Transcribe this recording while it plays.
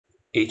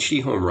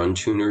HDHomeRun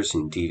tuners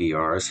and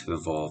DVRs have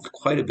evolved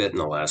quite a bit in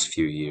the last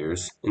few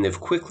years, and they've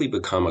quickly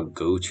become a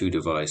go-to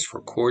device for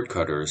cord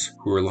cutters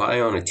who rely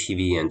on a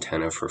TV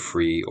antenna for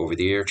free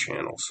over-the-air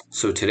channels.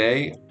 So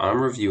today,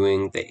 I'm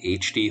reviewing the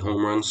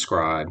HDHomeRun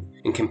Scribe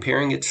and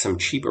comparing it to some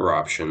cheaper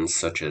options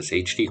such as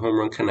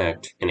HDHomeRun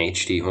Connect and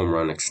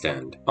HDHomeRun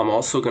Extend. I'm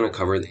also going to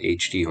cover the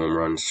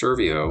HDHomeRun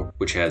SERVIO,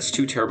 which has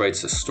 2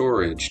 terabytes of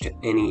storage to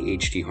any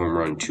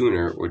HDHomeRun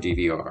tuner or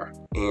DVR.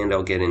 And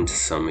I'll get into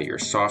some of your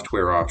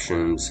software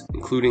options,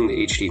 including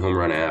the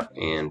HDHomeRun app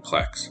and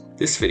Plex.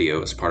 This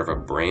video is part of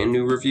a brand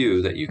new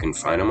review that you can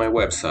find on my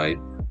website,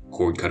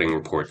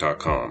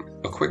 cordcuttingreport.com.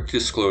 A quick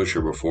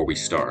disclosure before we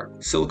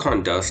start.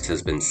 Silicon Dust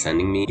has been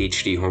sending me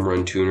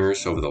HDHomeRun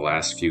tuners over the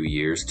last few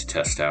years to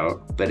test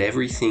out, but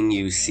everything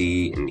you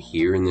see and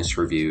hear in this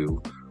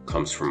review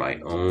comes from my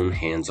own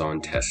hands-on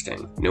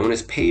testing. No one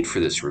has paid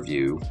for this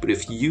review, but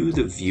if you,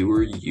 the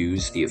viewer,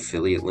 use the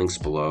affiliate links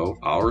below,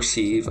 I'll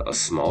receive a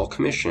small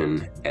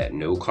commission at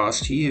no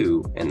cost to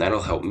you, and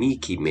that'll help me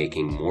keep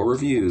making more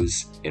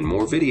reviews and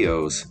more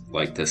videos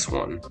like this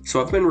one.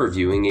 So I've been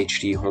reviewing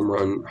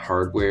HDHomeRun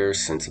hardware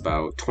since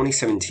about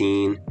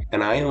 2017,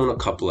 and I own a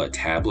couple of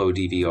Tablo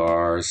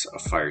DVRs, a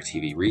Fire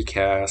TV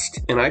Recast,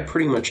 and I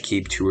pretty much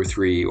keep 2 or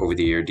 3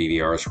 over-the-air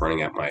DVRs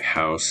running at my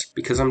house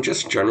because I'm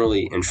just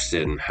generally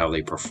interested in how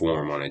they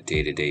perform on a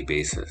day-to-day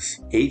basis.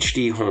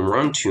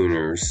 HDHomeRun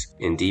tuners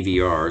and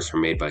DVRs are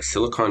made by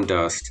Silicon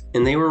Dust,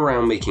 and they were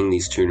around making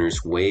these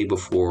tuners way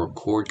before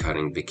cord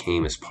cutting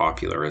became as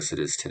popular as it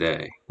is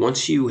today.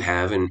 Once you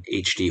have an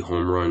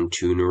HDHomeRun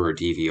tuner or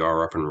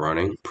DVR up and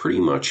running, pretty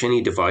much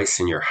any device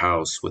in your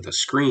house with a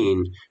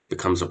screen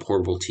becomes a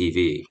portable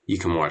TV. You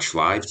can watch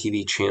live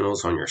TV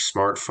channels on your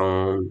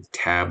smartphone,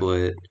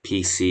 tablet,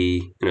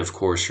 PC, and of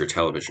course your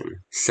television.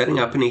 Setting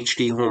up an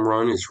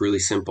HDHomeRun is really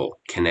simple.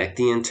 Connect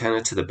the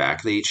antenna to the back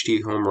of the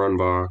HDHomeRun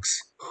box,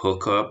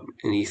 hook up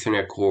an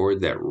Ethernet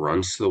cord that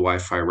runs to the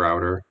Wi-Fi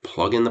router,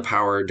 plug in the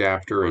power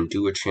adapter and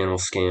do a channel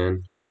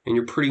scan, and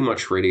you're pretty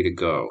much ready to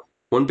go.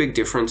 One big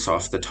difference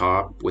off the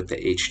top with the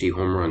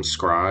HDHomeRun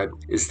Scribe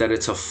is that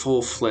it's a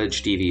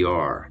full-fledged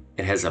DVR.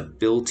 It has a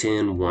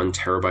built-in 1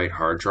 terabyte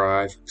hard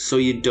drive, so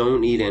you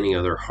don't need any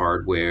other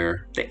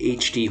hardware. The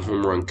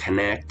HDHomeRun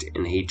Connect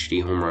and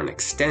HDHomeRun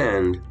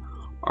Extend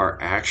are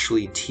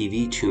actually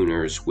TV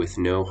tuners with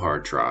no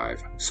hard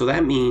drive. So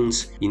that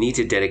means you need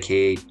to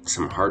dedicate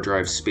some hard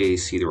drive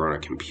space either on a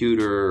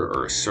computer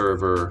or a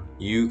server.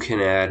 You can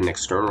add an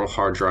external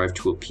hard drive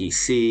to a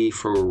PC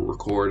for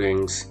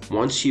recordings.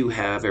 Once you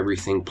have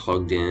everything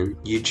plugged in,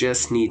 you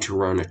just need to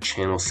run a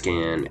channel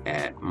scan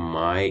at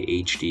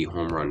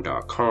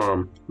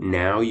myhdhomerun.com.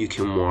 Now you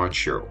can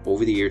watch your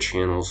over-the-air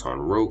channels on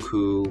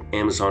Roku,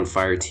 Amazon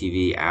Fire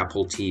TV,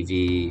 Apple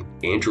TV,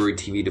 Android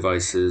TV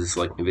devices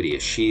like NVIDIA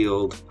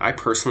Shield. I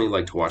personally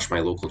like to watch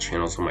my local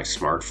channels on my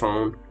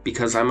smartphone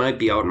because I might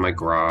be out in my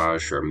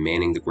garage or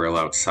manning the grill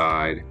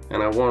outside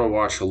and I want to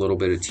watch a little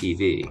bit of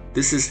TV.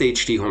 This is the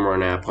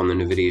HDHomeRun app on the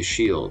NVIDIA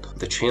Shield.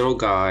 The channel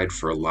guide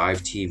for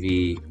live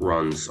TV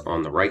runs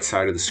on the right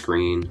side of the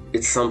screen.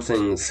 It's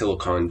something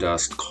Silicon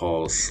Dust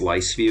calls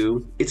Slice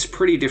View. It's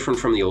pretty different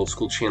from the old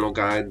school channel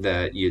guide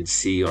that you'd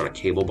see on a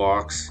cable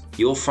box.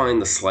 You'll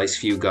find the Slice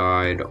View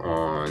guide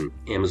on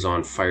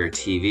Amazon Fire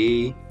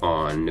TV,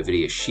 on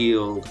NVIDIA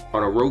Shield.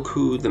 On a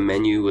Roku, the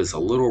menu is a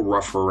little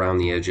rougher around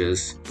the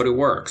edges, but it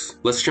works.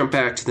 Let's jump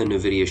back to the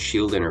NVIDIA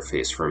Shield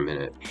interface for a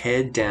minute.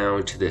 Head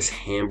down to this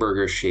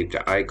hamburger-shaped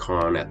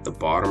icon at the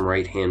bottom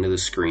right hand of the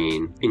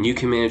screen, and you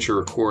can manage your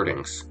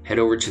recordings. Head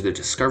over to the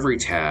Discovery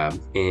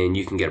tab, and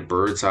you can get a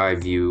bird's eye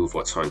view of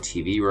what's on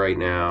TV right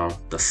now.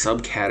 The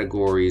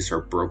subcategories are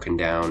broken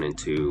down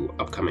into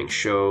upcoming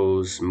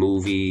shows,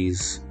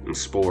 movies, and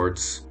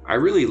sports. I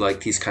really like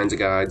these kinds of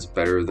guides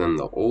better than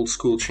the old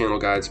school channel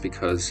guides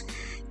because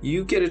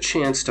you get a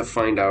chance to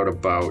find out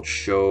about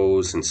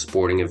shows and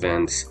sporting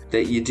events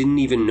that you didn't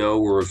even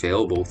know were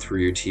available through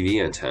your TV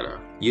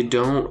antenna. You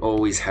don't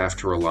always have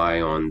to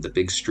rely on the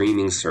big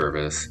streaming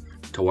service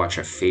to watch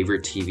a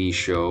favorite TV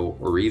show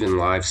or even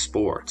live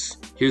sports.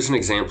 Here's an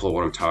example of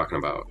what I'm talking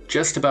about.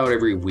 Just about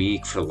every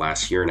week for the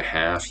last year and a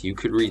half, you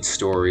could read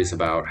stories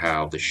about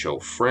how the show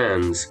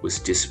Friends was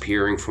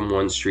disappearing from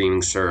one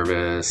streaming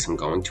service and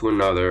going to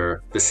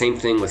another. The same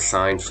thing with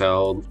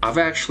Seinfeld. I've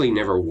actually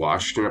never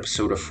watched an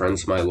episode of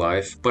Friends in my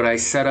life, but I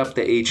set up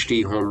the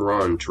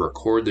HDHomeRun to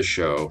record the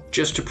show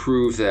just to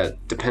prove that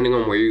depending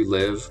on where you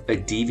live, a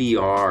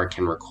DVR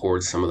can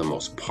record some of the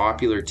most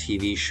popular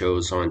TV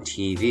shows on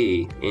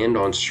TV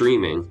and on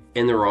streaming,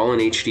 and they're all in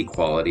HD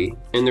quality,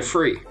 and they're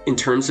free. In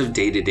terms of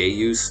day-to-day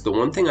use, the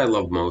one thing I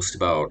love most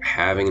about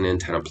having an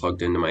antenna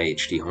plugged into my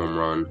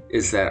HDHomeRun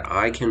is that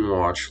I can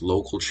watch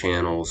local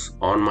channels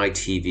on my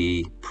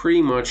TV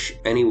pretty much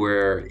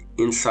anywhere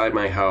inside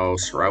my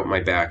house or out my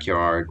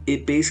backyard.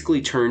 It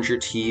basically turns your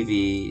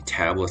TV,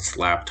 tablets,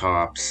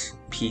 laptops,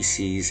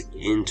 PCs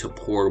into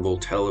portable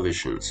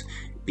televisions.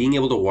 Being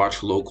able to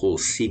watch local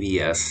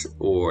CBS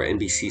or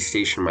NBC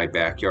station in my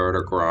backyard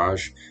or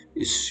garage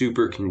is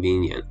super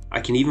convenient.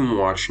 I can even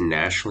watch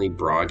nationally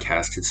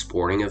broadcasted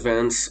sporting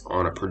events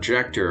on a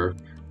projector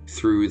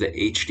through the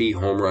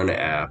HDHomeRun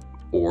app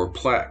or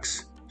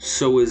Plex.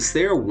 So is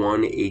there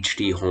one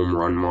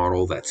HDHomeRun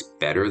model that's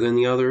better than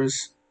the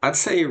others? I'd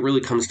say it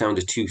really comes down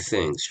to two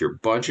things: your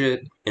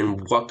budget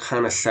and what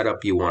kind of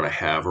setup you want to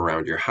have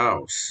around your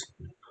house.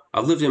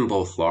 I've lived in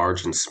both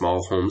large and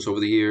small homes over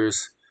the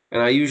years,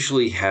 and I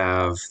usually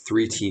have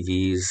 3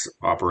 TVs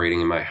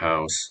operating in my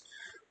house.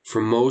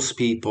 For most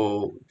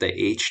people, the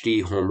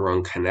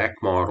HDHomeRun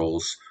Connect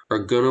models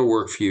are going to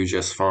work for you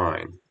just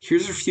fine.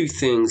 Here's a few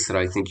things that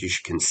I think you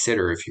should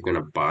consider if you're going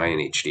to buy an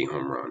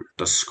HDHomeRun.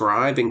 The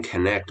Scribe and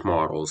Connect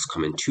models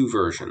come in 2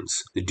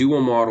 versions. The Duo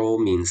model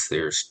means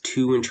there's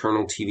 2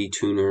 internal TV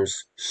tuners,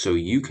 so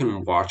you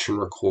can watch and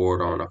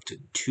record on up to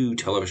 2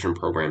 television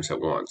programs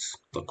at once.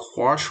 The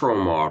Quatro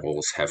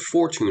models have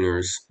 4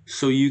 tuners,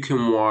 so you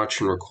can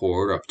watch and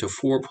record up to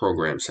 4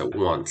 programs at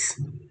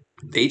once.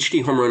 The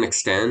HDHomeRun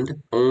Extend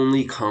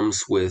only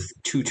comes with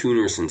 2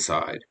 tuners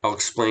inside. I'll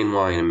explain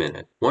why in a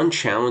minute. One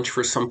challenge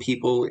for some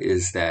people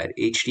is that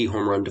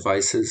HDHomeRun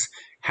devices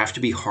have to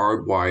be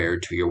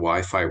hardwired to your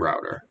Wi-Fi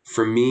router.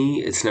 For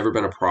me, it's never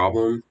been a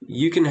problem.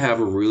 You can have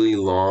a really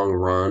long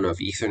run of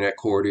Ethernet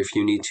cord if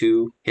you need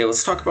to. Hey,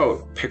 let's talk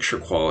about picture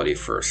quality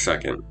for a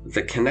second.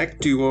 The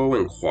Connect Duo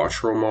and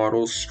Quatro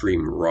models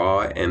stream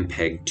raw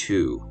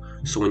MPEG-2.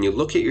 So when you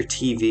look at your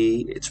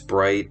TV, it's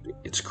bright,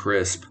 it's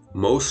crisp.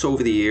 Most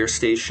over-the-air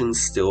stations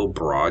still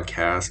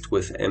broadcast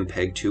with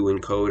MPEG-2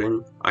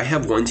 encoding. I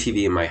have one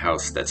TV in my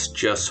house that's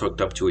just hooked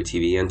up to a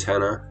TV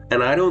antenna,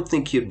 and I don't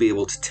think you'd be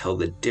able to tell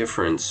the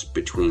difference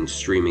between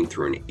streaming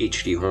through an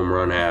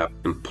HDHomeRun app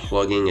and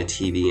plugging a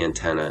TV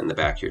antenna in the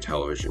back of your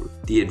television.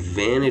 The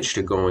advantage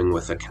to going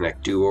with a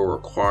Connect Duo or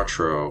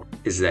Quatro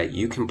is that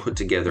you can put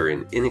together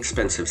an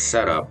inexpensive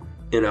setup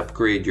and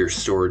upgrade your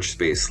storage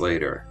space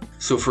later.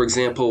 So for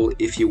example,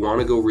 if you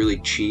want to go really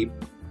cheap,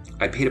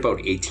 I paid about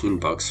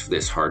 $18 for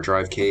this hard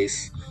drive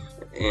case,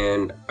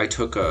 and I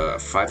took a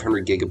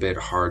 500 gigabit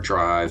hard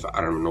drive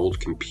out of an old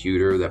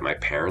computer that my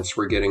parents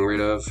were getting rid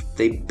of.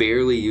 They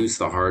barely used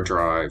the hard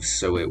drive,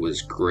 so it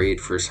was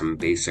great for some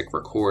basic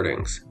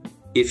recordings.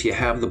 If you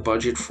have the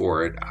budget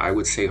for it, I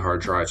would say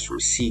hard drives from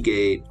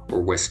Seagate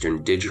or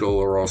Western Digital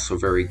are also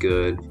very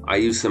good. I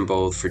use them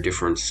both for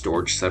different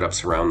storage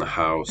setups around the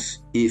house.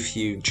 If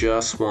you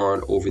just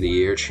want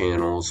over-the-air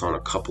channels on a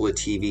couple of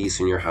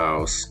TVs in your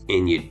house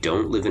and you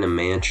don't live in a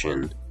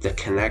mansion, the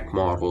Connect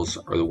models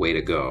are the way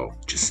to go.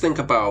 Just think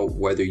about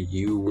whether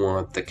you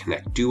want the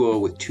Connect Duo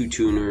with 2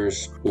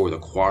 tuners or the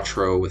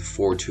Quatro with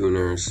 4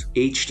 tuners.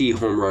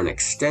 HDHomeRun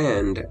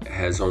Extend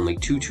has only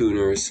 2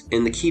 tuners,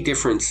 and the key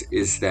difference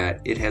is that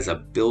it has a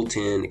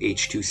built-in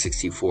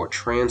H.264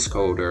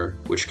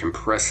 transcoder which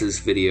compresses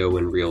video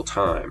in real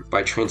time.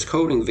 By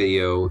transcoding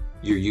video,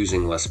 you're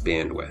using less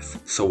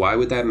bandwidth. So why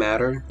would that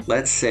matter?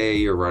 Let's say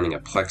you're running a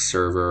Plex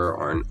server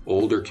or an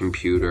older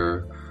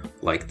computer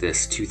like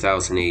this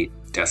 2008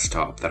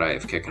 desktop that I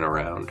have kicking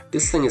around.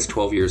 This thing is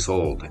 12 years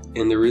old,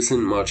 and there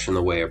isn't much in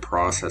the way of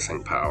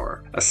processing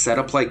power. A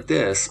setup like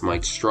this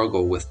might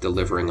struggle with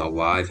delivering a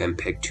live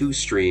MPEG-2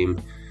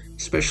 stream,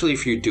 especially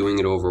if you're doing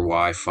it over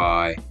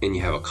Wi-Fi and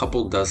you have a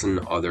couple dozen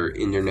other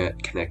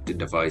internet-connected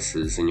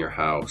devices in your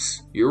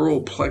house. Your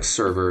old Plex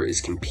server is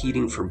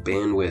competing for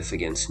bandwidth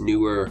against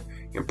newer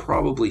and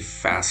probably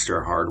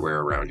faster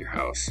hardware around your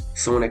house.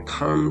 So when it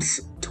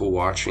comes to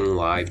watching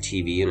live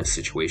TV in a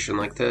situation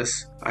like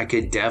this, I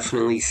could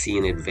definitely see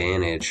an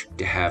advantage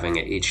to having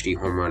a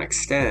HDHomeRun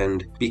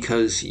Extend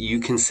because you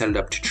can set it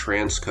up to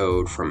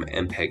transcode from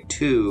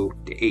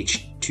MPEG-2 to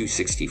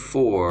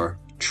H.264.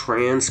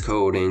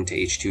 Transcoding to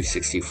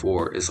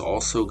H.264 is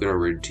also going to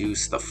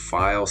reduce the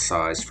file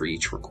size for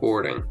each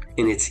recording,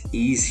 and it's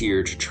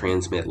easier to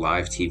transmit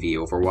live TV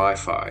over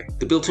Wi-Fi.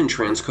 The built-in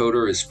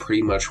transcoder is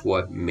pretty much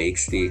what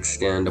makes the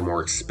Extend a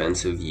more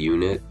expensive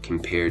unit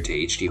compared to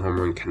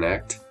HDHomeRun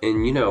Connect.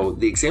 And you know,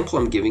 the example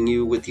I'm giving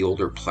you with the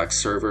older Plex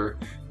server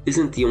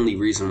isn't the only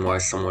reason why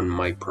someone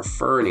might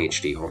prefer an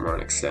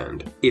HDHomeRun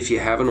Extend. If you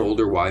have an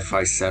older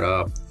Wi-Fi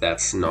setup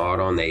that's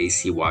not on the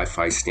AC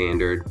Wi-Fi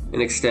standard,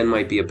 an Extend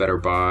might be a better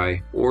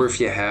buy. Or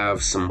if you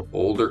have some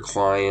older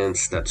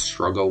clients that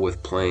struggle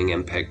with playing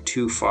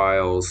MPEG-2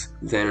 files,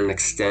 then an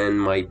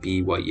Extend might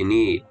be what you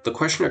need. The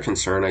question or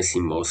concern I see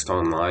most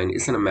online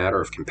isn't a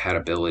matter of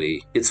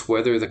compatibility. It's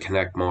whether the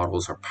Connect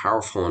models are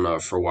powerful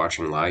enough for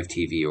watching live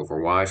TV over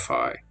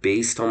Wi-Fi.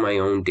 Based on my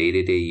own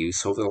day-to-day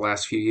use over the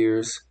last few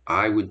years,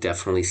 I would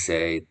definitely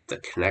say the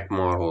Connect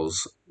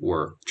models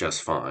work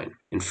just fine.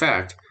 In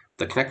fact,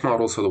 the Connect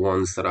models are the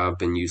ones that I've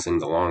been using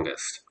the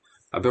longest.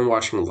 I've been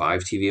watching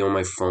live TV on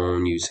my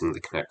phone using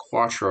the Connect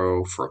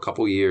Quatro for a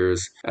couple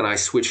years, and I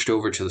switched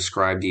over to the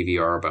Scribe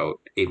DVR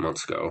about 8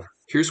 months ago.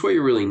 Here's what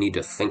you really need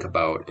to think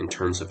about in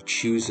terms of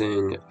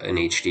choosing an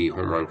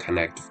HDHomeRun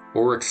Connect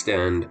or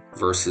Extend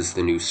versus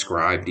the new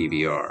Scribe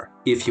DVR.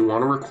 If you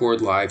want to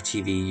record live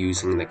TV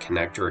using the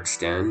Connect or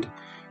Extend,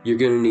 you're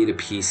going to need a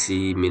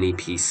PC, mini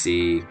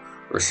PC,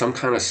 or some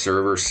kind of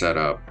server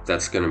setup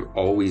that's going to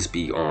always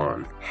be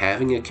on.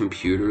 Having a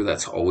computer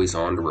that's always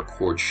on to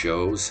record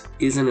shows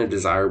isn't a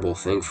desirable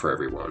thing for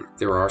everyone.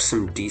 There are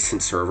some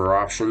decent server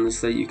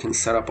options that you can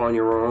set up on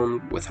your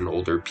own with an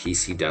older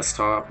PC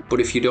desktop, but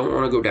if you don't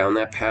want to go down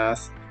that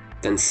path,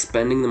 then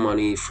spending the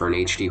money for an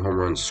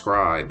HDHomeRun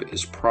Scribe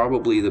is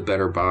probably the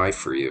better buy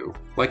for you.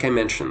 Like I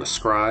mentioned, the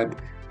Scribe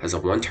has a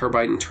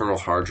 1TB internal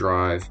hard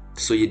drive,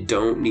 so you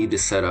don't need to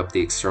set up the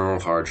external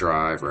hard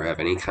drive or have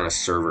any kind of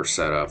server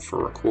setup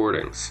for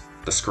recordings.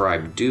 The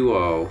Scribe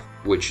Duo,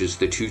 which is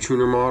the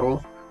 2-tuner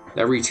model,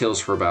 that retails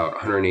for about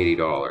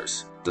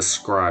 $180. The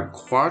Scribe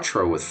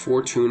Quatro with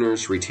 4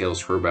 tuners retails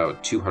for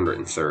about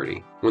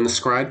 $230. When the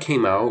Scribe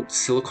came out,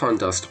 Silicon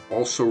Dust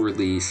also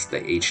released the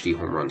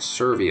HDHomeRun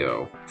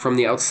SERVIO. From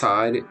the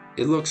outside,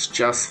 it looks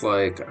just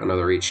like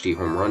another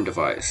HDHomeRun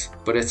device,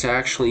 but it's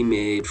actually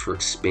made for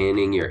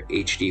expanding your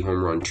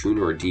HDHomeRun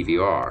tuner or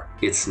DVR.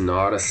 It's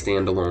not a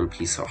standalone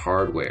piece of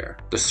hardware.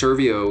 The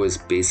SERVIO is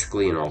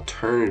basically an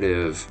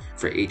alternative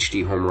for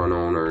HDHomeRun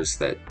owners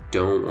that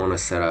don't want to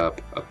set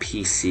up a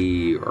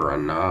PC or a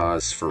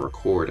NAS for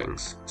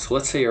recordings. So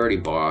let's say you already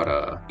bought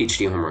a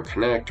HDHomeRun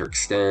Connect or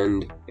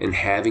Extend, and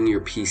having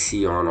your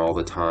PC on all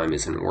the time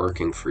isn't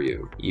working for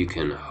you. You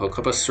can hook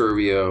up a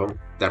SERVIO,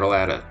 that'll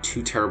add a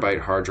 2TB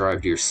hard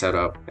drive to your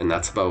setup, and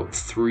that's about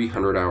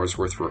 300 hours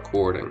worth of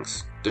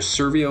recordings. The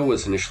SERVIO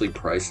was initially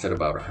priced at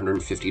about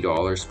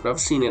 $150, but I've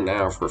seen it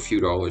now for a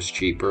few dollars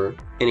cheaper.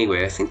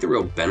 Anyway, I think the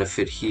real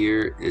benefit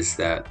here is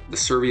that the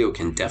SERVIO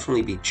can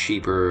definitely be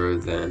cheaper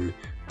than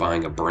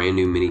buying a brand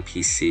new mini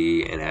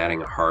PC and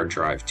adding a hard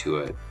drive to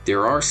it.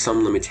 There are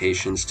some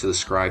limitations to the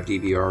Scribe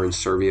DVR and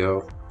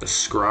SERVIO. The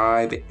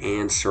Scribe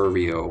and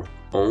SERVIO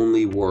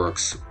only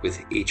works with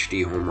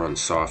HDHomeRun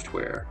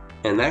software,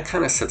 and that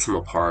kind of sets them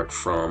apart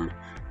from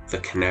the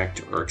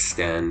Connect or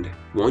Extend.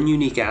 One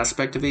unique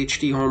aspect of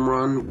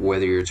HDHomeRun,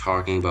 whether you're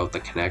talking about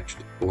the Connect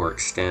or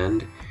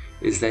Extend,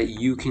 is that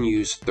you can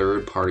use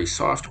third-party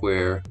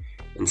software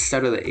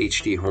instead of the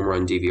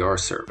HDHomeRun DVR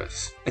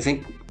service. I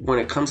think when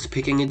it comes to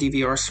picking a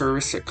DVR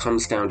service, it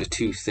comes down to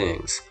 2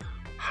 things.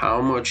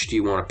 How much do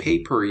you want to pay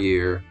per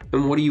year,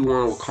 and what do you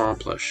want to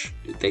accomplish?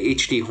 The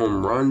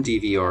HDHomeRun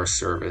DVR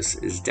service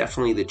is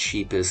definitely the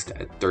cheapest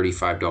at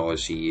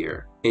 $35 a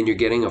year, and you're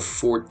getting a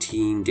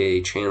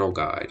 14-day channel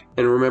guide.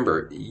 And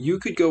remember, you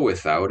could go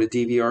without a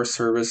DVR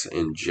service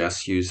and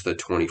just use the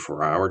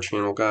 24-hour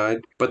channel guide,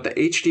 but the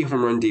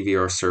HDHomeRun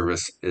DVR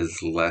service is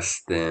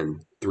less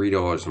than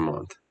 $3 a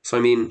month. So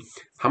I mean,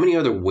 how many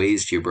other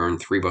ways do you burn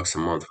 $3 a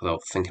month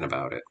without thinking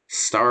about it?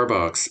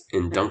 Starbucks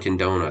and Dunkin'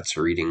 Donuts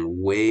are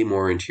eating way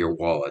more into your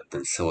wallet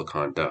than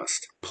Silicon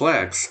Dust.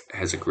 Plex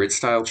has a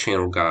grid-style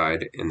channel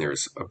guide, and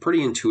there's a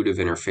pretty intuitive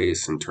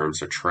interface in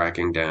terms of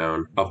tracking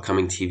down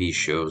upcoming TV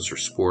shows or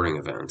sporting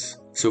events.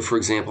 So for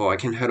example, I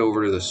can head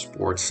over to the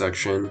sports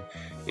section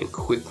and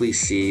quickly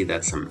see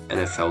that some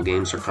NFL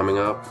games are coming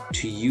up.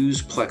 To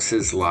use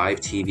Plex's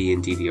live TV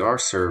and DVR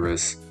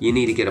service, you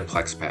need to get a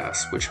Plex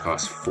Pass, which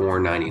costs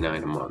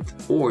 $4.99 a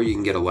month, or you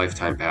can get a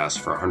lifetime pass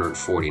for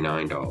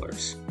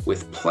 $149.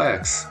 With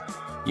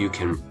Plex, you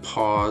can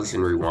pause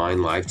and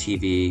rewind live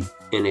TV,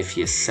 and if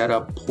you set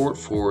up port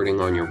forwarding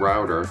on your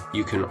router,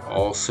 you can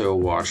also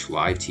watch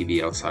live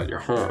TV outside your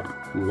home.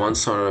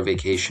 Once on a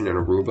vacation in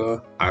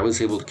Aruba, I was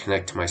able to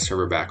connect to my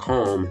server back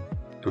home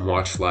and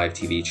watch live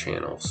TV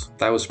channels.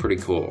 That was pretty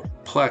cool.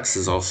 Plex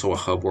is also a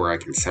hub where I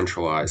can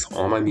centralize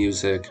all my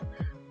music,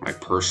 my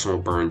personal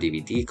burn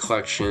DVD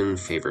collection,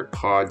 favorite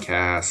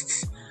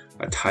podcasts,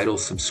 a title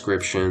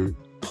subscription.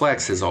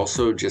 Plex has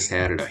also just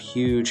added a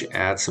huge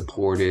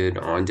ad-supported,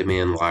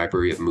 on-demand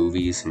library of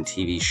movies and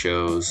TV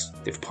shows.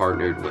 They've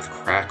partnered with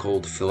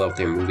Crackle to fill out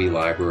their movie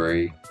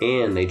library,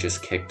 and they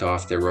just kicked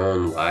off their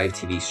own live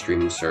TV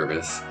streaming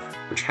service,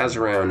 which has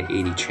around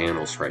 80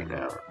 channels right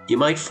now. You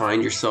might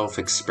find yourself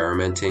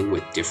experimenting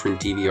with different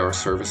DVR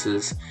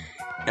services,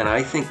 and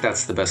I think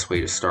that's the best way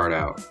to start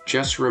out.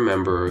 Just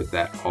remember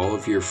that all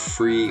of your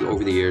free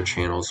over-the-air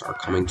channels are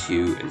coming to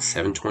you in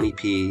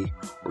 720p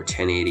or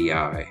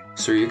 1080i.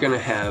 So you're going to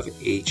have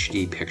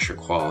HD picture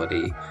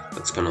quality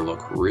that's going to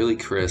look really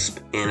crisp,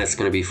 and it's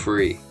going to be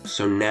free.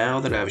 So now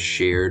that I've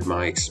shared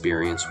my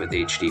experience with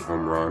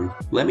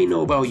HDHomeRun, let me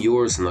know about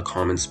yours in the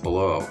comments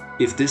below.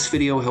 If this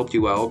video helped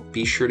you out,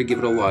 be sure to give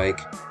it a like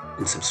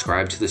and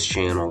subscribe to this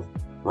channel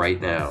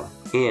right now.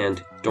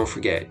 And don't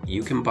forget,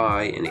 you can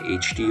buy an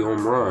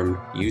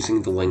HDHomeRun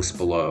using the links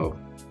below.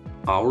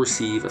 I'll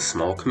receive a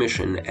small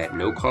commission at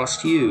no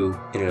cost to you,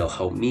 and it'll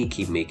help me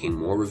keep making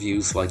more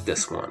reviews like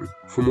this one.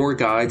 For more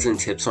guides and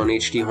tips on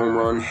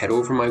HDHomeRun, head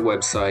over to my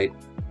website,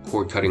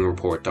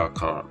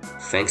 cordcuttingreport.com.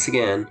 Thanks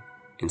again,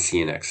 and see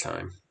you next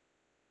time.